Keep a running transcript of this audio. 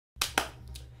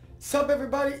Sup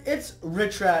everybody, it's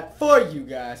Rich Rat for you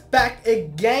guys, back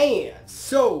again.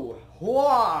 So,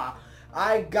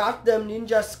 I got them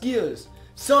ninja skills.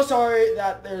 So sorry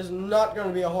that there's not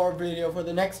gonna be a horror video for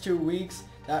the next 2 weeks.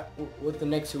 With the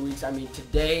next 2 weeks, I mean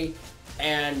today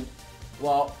and,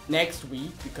 well, next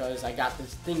week, because I got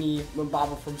this thingy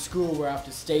bobble from school where I have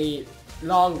to stay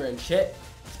longer and shit.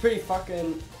 It's pretty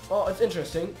fucking, well, it's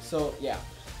interesting, so yeah.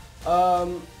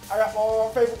 I got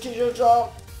my favorite t-shirts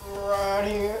up right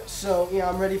here, so yeah,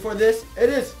 I'm ready for this. It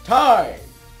is time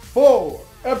for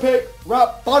epic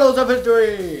rap battles of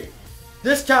history.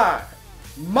 This time,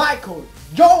 Michael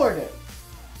Jordan,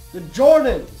 the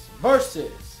Jordans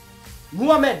versus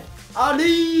Muhammad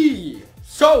Ali.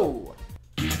 So,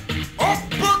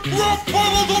 epic rap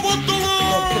battles of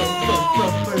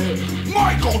history.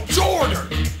 Michael Jordan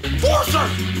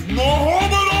versus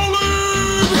Muhammad Ali.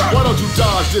 Why don't you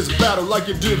dodge this battle like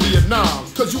you did Vietnam?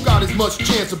 Cause you got as much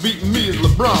chance of beating me as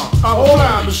LeBron. I'm a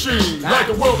flying machine, like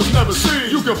the world has never seen.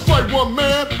 You can fight one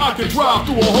man, I can drive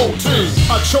through a whole team.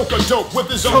 I choke a dope with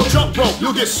his own jump rope.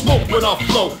 You'll get smoked when I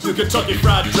float. You Kentucky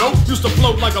Fried Joe used to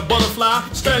float like a butterfly,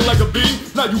 sting like a bee.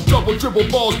 Now you double dribble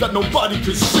balls that nobody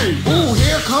can see. Ooh,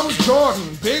 here comes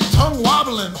Jordan, big tongue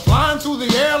wobbling, flying through the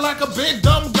air like a big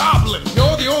dumb goblin.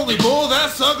 You're the only bull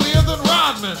that's uglier than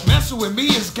Rodman. Messing with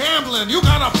me is gambling, you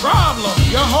got a problem.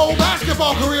 Your whole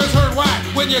basketball career turned whack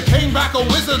when you came back a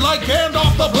wizard like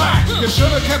Gandalf the Black. You should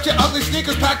have kept your ugly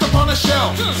sneakers packed up on a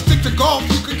shelf. Stick to golf,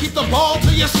 you can keep the ball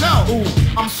to yourself. Ooh,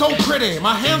 I'm so pretty,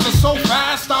 my hands are so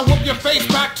fast, I'll whoop your face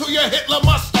back to your Hitler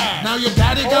mustache. Now your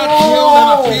daddy got killed and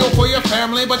I feel for your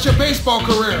family, but your baseball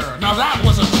career, now that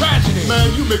was a tragedy.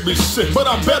 Man, you make me sick, but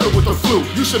I'm better with the flu.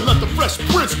 You should let the Fresh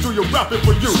Prince do your rapping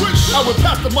for you. I would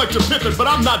pass the mic to Pippin, but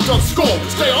I'm not done scoring.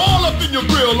 Stay all up in your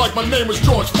grill like my name is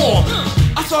George Foreman.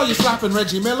 I saw you slapping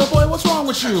Reggie Miller, boy, what's wrong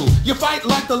with you? You fight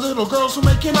like the little girls who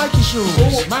make your Nike shoes.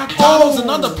 McDonald's and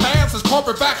underpants as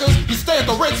corporate backers. You stay at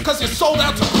the Ritz cause you're sold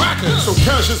out to crackers. So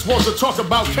Cassius wants to talk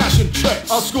about cash and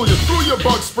checks. I'll school you through your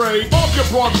bug spray, off your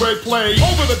Broadway play,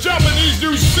 over the Japanese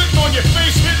dude sitting on your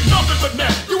face, hitting nothing but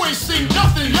net. You ain't seen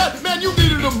nothing yet, man, you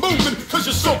needed a movement cause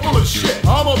you're so full of shit.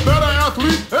 I'm a better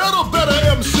athlete and a better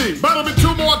MC. Battle me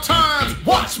 2 more times,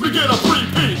 watch me get a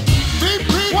 3-peat.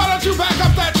 Why don't you back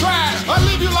up that trash? I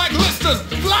leave you like listers,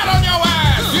 flat on your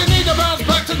ass. You need to bounce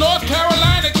back to North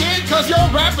Carolina, kid, cause your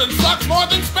rapping sucks more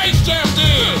than Space Jam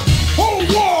did. Who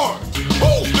won?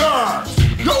 Who's next?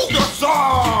 You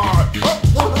decide!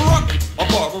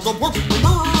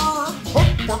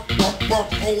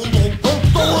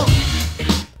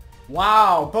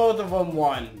 wow, both of them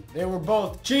won. They were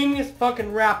both genius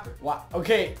fucking rappers. Wow.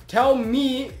 Okay, tell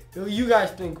me who you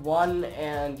guys think won,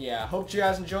 and yeah, hope you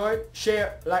guys enjoyed.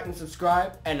 Share, like, and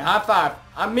subscribe, and high five,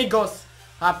 amigos.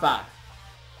 High five.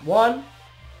 1,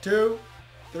 2,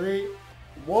 3,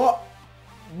 what?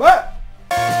 But.